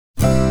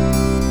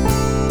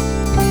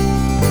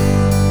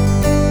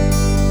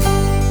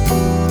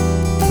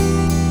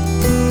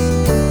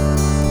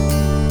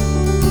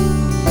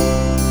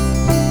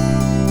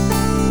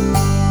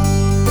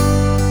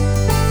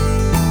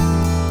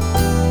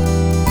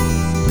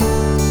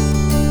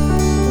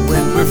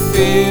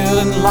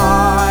feeling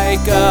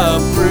like a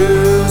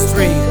bruised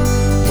reed,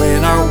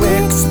 when our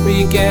wicks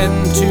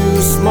begin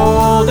to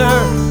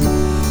smolder,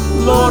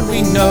 Lord,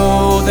 we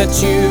know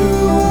that you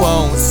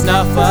won't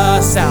snuff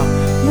us out.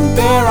 You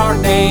bear our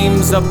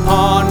names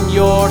upon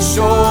your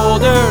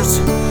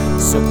shoulders.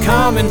 So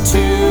come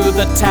into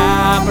the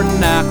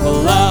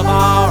tabernacle of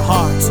our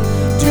hearts.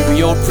 Do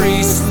your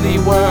priestly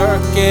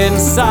work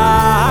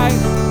inside.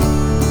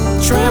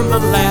 Trim the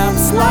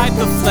lamps, light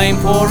the flame,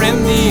 pour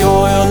in the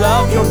oil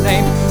of your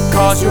name.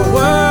 Cause your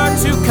word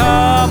to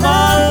come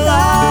alive.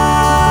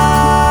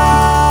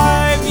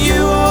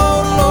 You,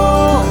 oh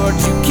Lord,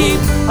 you keep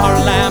our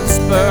lamps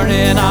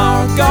burning.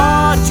 Our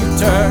God, you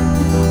turn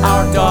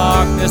our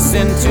darkness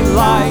into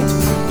light.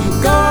 You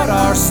guard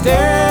our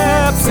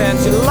steps and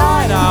you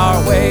light our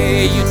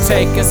way. You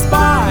take us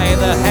by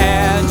the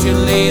hand, you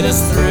lead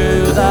us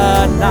through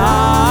the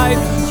night.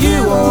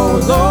 You, oh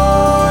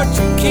Lord,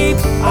 you keep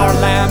our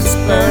lamps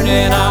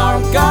burning. Our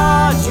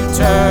God, you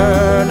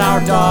turn our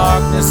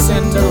darkness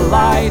into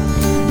light.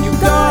 You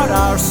guard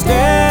our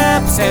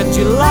steps and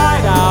you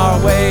light our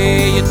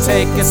way. You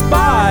take us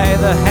by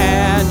the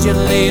hand, you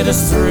lead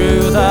us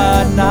through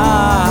the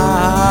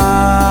night.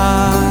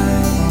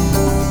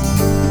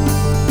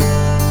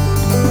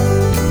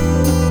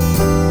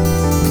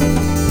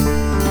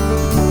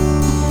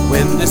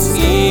 When this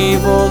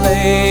evil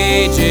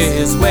age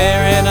is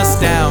wearing us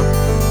down,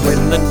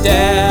 when the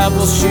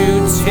devil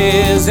shoots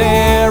his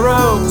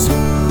arrows,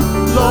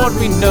 Lord,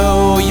 we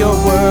know your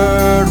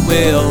word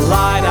will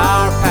light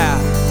our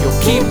path. You'll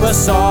keep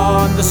us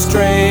on the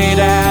straight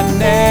and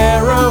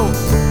narrow.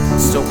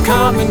 So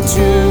come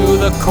into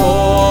the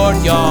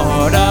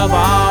courtyard of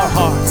our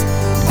hearts.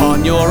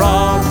 On your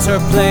altar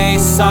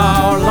place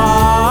our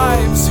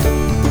lives.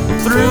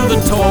 Through the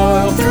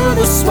toil, through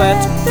the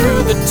sweat,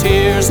 through the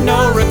tears,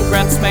 no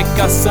regrets, make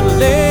us a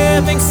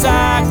living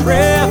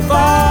sacrifice.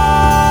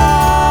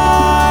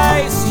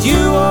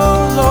 You,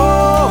 oh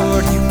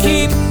Lord, you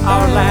keep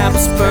our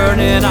lamps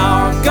burning.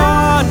 Our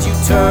God, you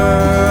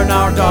turn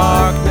our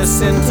darkness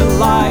into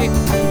light.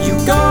 You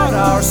guard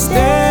our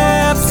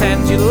steps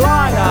and you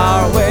light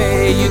our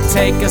way. You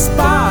take us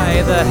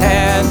by the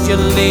hand, you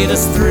lead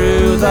us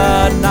through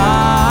the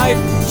night.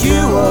 You,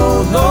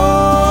 oh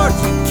Lord,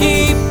 you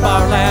keep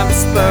our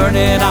lamps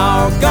burning.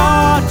 Our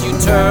God, you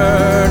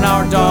turn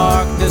our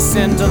darkness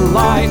into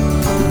light.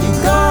 You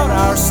guard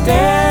our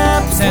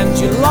steps and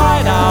you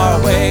light our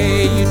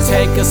way. You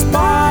take us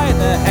by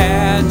the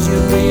hand, you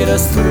lead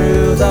us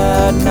through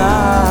the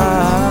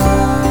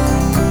night.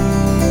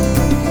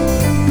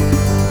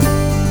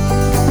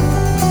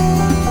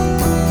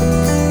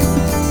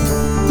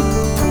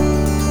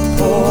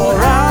 Pour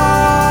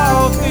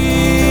out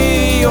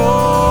the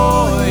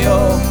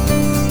oil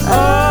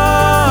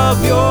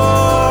of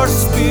your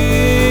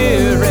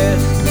Spirit.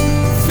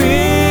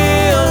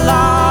 Fill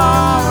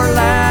our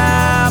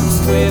lamps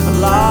with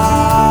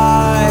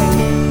light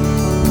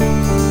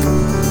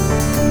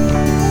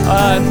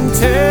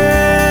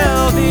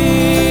until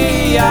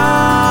the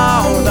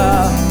hour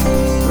the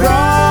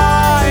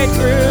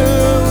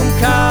bridegroom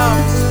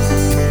comes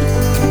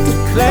to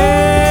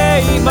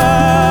claim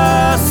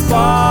us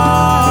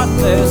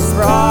spotless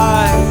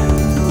bride.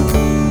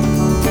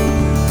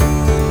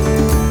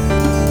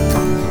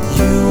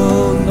 You,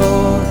 oh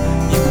Lord,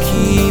 you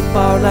keep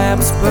our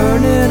lamps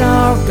burning.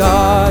 Our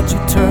God, you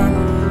turn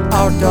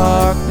our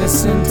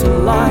darkness into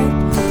light.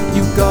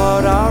 You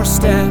guard our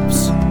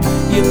steps,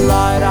 you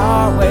light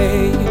our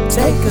way. You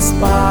take us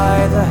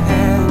by the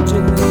hand, you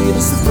lead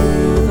us